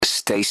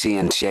Stacey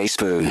and Jay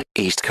Spoo,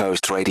 East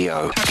Coast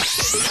Radio.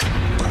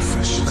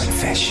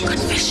 Confession.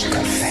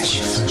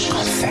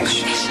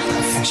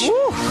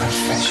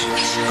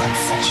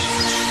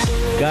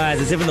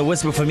 Guys, it's even the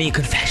whisper for me.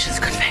 Confessions.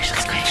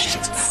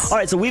 All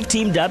right, so we've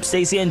teamed up,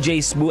 Stacey and Jay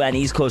Spoo and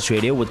East Coast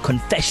Radio with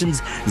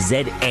Confessions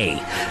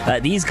ZA.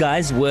 These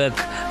guys work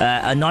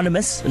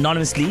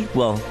anonymously.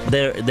 Well,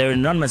 they're an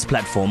anonymous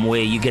platform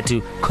where you get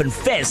to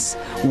confess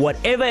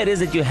whatever it is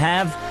that you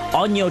have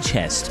on your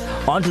chest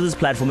onto this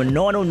platform, and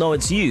no one will know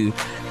it's you,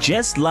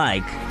 just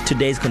like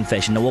today's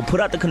confession. Now, we'll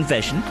put out the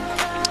confession,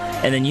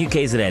 and then you,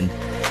 KZN,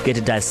 get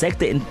to dissect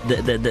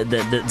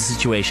the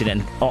situation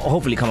and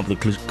hopefully come up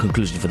with a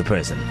conclusion for the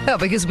person. No,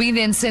 because we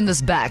then send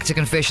this back to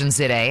Confessions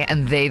ZA,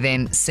 and they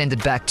then send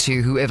it back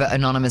to whoever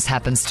anonymous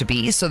happens to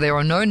be. So there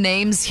are no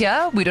names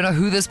here. We don't know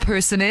who this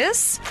person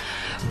is,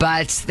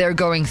 but they're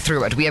going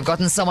through it. We have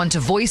gotten someone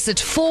to voice it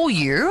for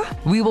you.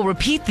 We will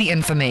repeat the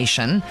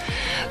information,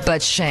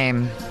 but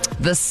shame,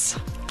 this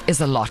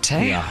is a lot,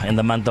 eh? Yeah, in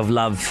the month of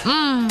love.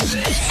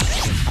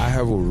 I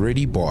have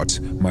already bought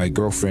my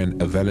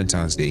girlfriend a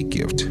Valentine's Day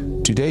gift.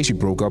 Today she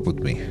broke up with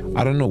me.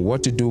 I don't know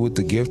what to do with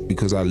the gift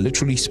because I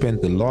literally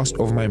spent the last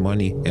of my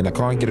money and I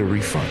can't get a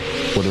refund.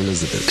 But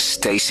Elizabeth.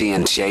 Stacey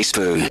and Jay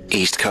Spoo,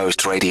 East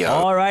Coast Radio.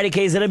 Alrighty,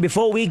 KZN,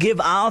 before we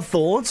give our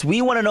thoughts,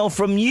 we want to know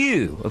from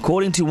you.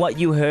 According to what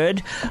you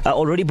heard,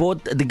 already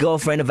bought the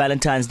girlfriend a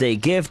Valentine's Day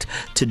gift.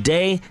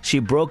 Today, she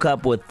broke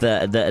up with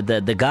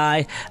the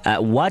guy.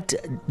 What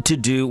to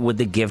do with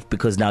the gift,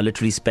 because now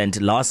literally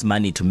spent last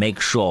money to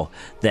make sure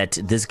that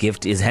this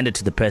gift is handed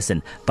to the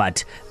person,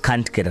 but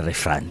can't get a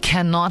refund.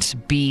 Cannot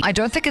be. I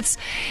don't think it's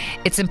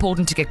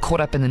important to get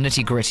caught up in the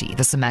nitty-gritty,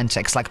 the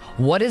semantics. Like,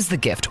 what is the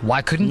gift?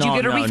 Why couldn't you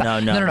get a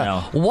refund?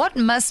 No. What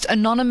must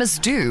Anonymous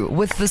do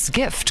with this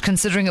gift,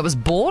 considering it was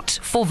bought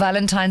for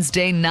Valentine's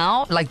Day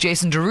now? Like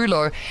Jason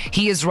Derulo,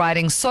 he is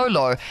riding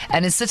solo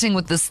and is sitting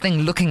with this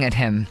thing looking at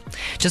him,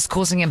 just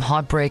causing him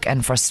heartbreak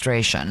and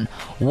frustration.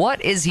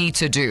 What is he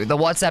to do? The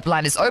WhatsApp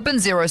line is open,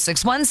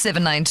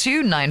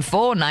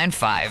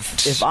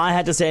 061-792-9495. If I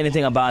had to say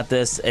anything about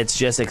this, it's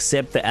just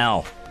accept the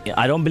L.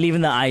 I don't believe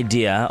in the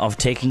idea of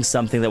taking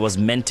something that was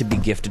meant to be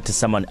gifted to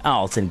someone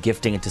else and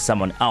gifting it to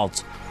someone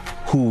else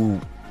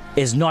who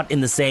is not in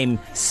the same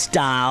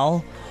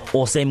style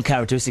or same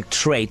characteristic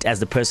trait as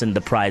the person the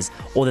prize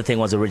or the thing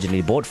was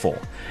originally bought for.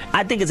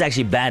 I think it's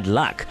actually bad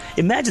luck.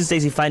 Imagine,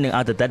 Stacey, finding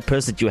out that that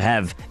purse that you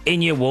have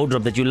in your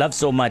wardrobe that you love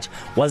so much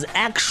was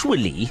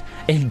actually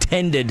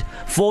intended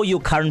for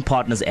your current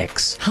partner's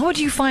ex. How would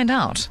you find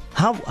out?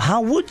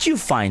 How would you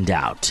find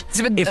out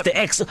if the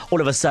ex all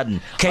of a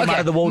sudden came out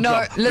of the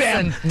wardrobe? No,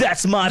 listen. Bam,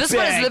 that's my This bag.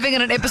 one is living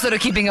in an episode of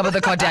Keeping Up with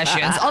the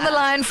Kardashians. On the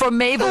line from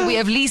Mabel, we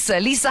have Lisa.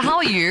 Lisa, how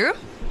are you?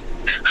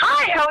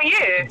 Hi, how are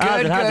you?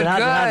 How's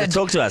it?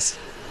 Talk to us.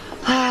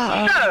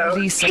 So,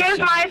 Lisa. here's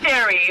my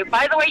theory.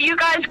 By the way, you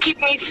guys keep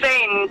me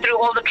sane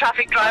through all the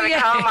traffic driving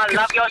home. I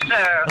love your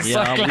show.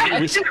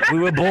 Yeah, we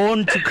were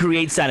born to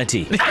create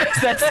sanity.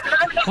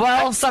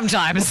 Well,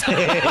 sometimes.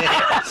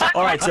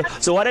 All right,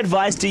 so what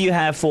advice do you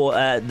have for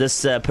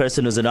this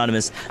person who's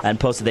anonymous and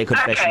posted their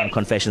confession on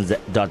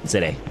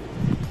confessions.za?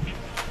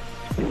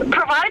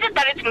 Provided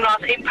that it's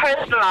not a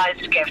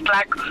personalized gift,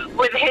 like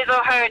with his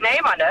or her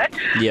name on it,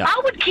 I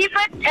would keep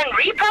it and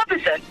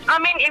repurpose it. I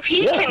mean, if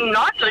he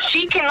cannot or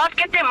she cannot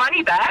get their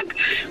money back,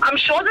 I'm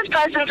sure this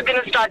person's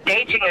going to start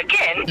dating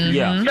again.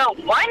 Yeah. So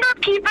why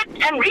not keep it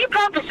and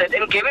repurpose it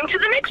and give him to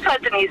the next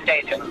person he's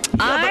dating?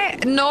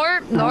 No,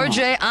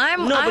 Jay,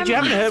 but you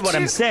haven't heard what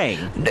I'm saying.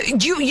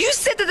 You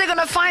said that they're going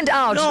to find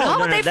out. How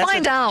would they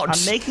find out?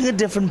 I'm making a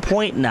different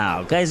point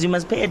now. Guys, you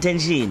must pay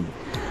attention.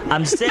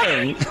 I'm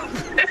saying...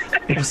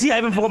 See, I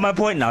even forgot my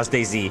point now,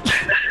 Stacey.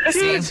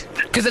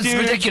 Because it's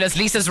ridiculous.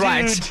 Lisa's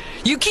right.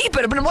 You keep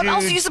it, but what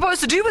else are you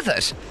supposed to do with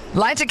it?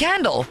 Light a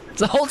candle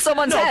to hold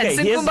someone's hand.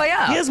 Sing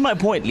kumbaya. Here's my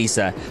point,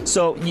 Lisa.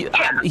 So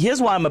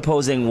here's why I'm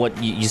opposing what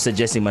you're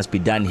suggesting must be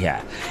done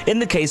here. In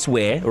the case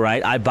where,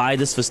 right, I buy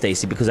this for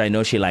Stacey because I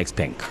know she likes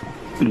pink.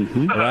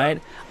 Mm-hmm.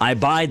 Right? I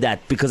buy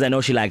that because I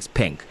know she likes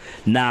pink.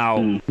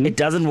 Now, it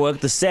doesn't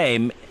work the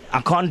same. I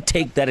can't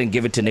take that and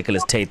give it to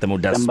Nicholas Tatham who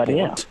does somebody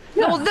sport. else.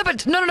 No,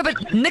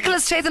 but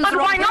Nicholas Tatham's the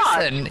wrong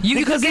person.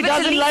 You could give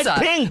it to Lisa. Like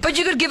pink. But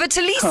you could give it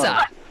to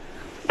Lisa.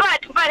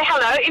 But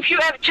hello, if you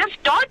have just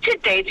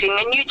started dating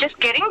and you're just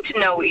getting to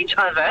know each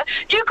other,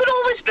 you could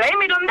always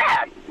blame it on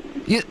that.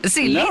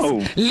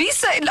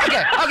 Lisa. Okay,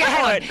 hang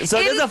on. Right,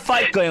 so there's a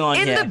fight going on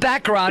here. In the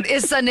background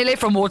is Sanele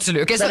from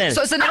Waterloo. Okay, so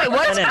Sanele,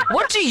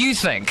 what do you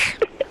think?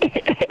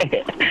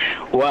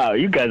 Wow,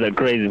 you guys are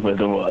crazy,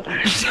 first of all.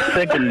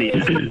 Secondly,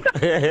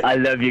 I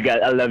love you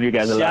guys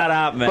a lot. Shut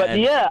up, man. But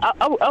yeah,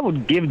 I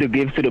would give the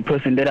gift to the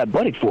person that I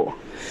bought it for.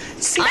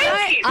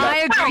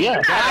 I agree.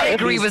 Yeah, I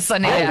agree with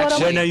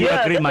Sanele. No, you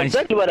agree, man. That's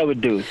exactly what I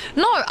would do.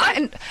 No,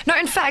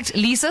 in fact,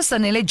 Lisa,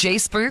 Sanele, J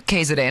Spoo,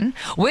 KZN,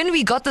 when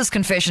we got this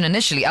confession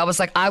initially, I was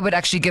like, I would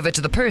actually give it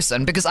to the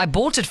person because I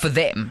bought it for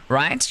them,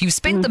 right? You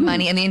spent the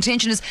money and the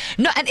intention is,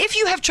 no, and if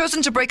you have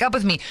chosen to break up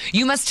with me,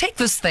 you must take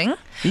this thing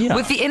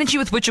with the energy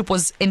with which it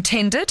was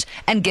intended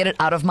and get it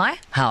out of my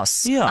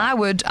house. Yeah. I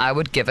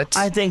would give it.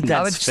 I think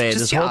that's fair.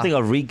 This whole thing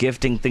of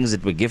re-gifting things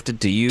that were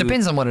gifted to you.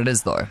 Depends on what it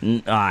is, though.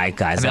 All right,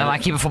 guys. I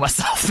might keep it for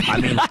myself. I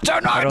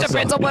don't know. It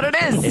depends on what it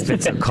is. If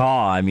it's a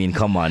car,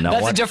 come on. Now,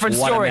 That's a different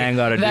story. What a man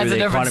got to do?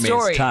 The economy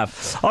is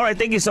tough. All right,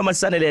 thank you so much,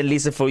 Sanele and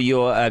Lisa, for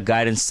your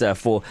guidance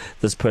for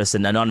this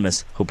person,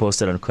 Anonymous, who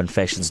posted on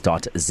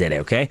confessions.za,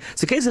 okay?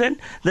 So, KZN,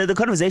 the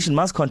conversation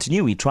must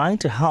continue. We're trying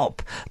to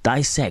help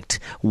dissect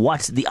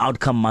what the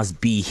outcome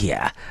must be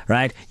here,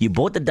 right? You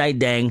bought the Dai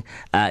Dang.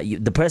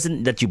 The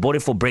person that you bought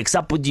it for breaks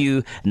up with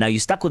you. Now you're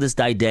stuck with this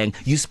Dai Dang.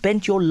 You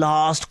spent your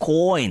last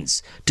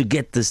coins to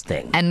get this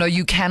thing. And no,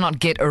 you cannot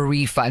get a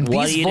refund.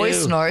 These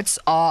voice notes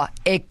are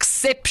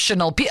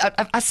exceptional.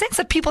 I sense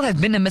that people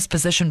have been in this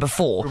position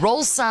before.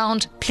 Roll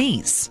sound,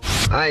 please.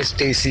 Hi,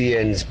 Stacey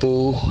and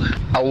Spoo.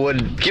 I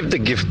would give the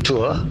gift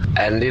to her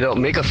and,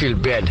 make her feel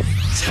bad.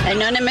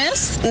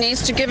 Anonymous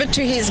needs to give it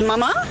to his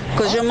mama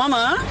because your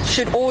mama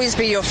should always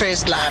be your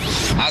first love.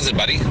 How's it,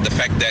 buddy? The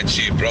fact that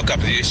she broke up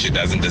with you, she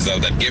doesn't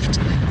deserve that gift.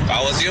 If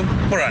I was you,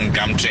 put her on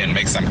Gumtree and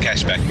make some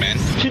cash back, man.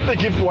 Keep the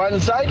gift one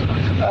side,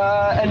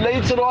 and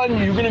later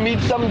on, you're going to meet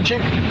some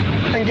chick,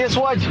 and guess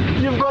what?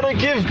 You've got a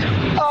gift.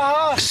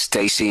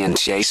 Stacey and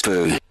J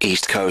Spoo,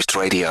 East Coast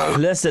Radio.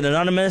 Listen,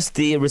 Anonymous,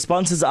 the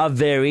responses are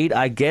varied.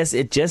 I guess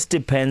it just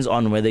depends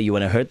on whether you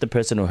want to hurt the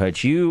person who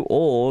hurt you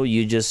or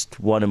you just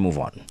want to move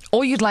on.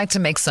 Or you'd like to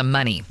make some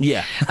money.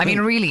 Yeah. I mean,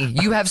 really,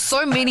 you have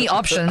so many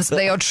options.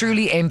 They are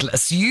truly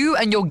endless. You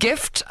and your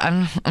gift,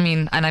 and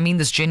I mean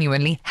this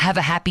genuinely, have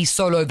a happy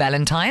solo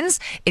Valentine's.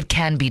 It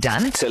can be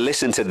done. To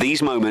listen to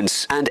these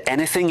moments and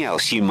anything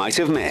else you might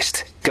have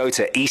missed, go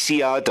to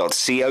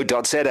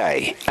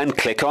ecr.co.za and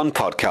click on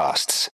podcasts.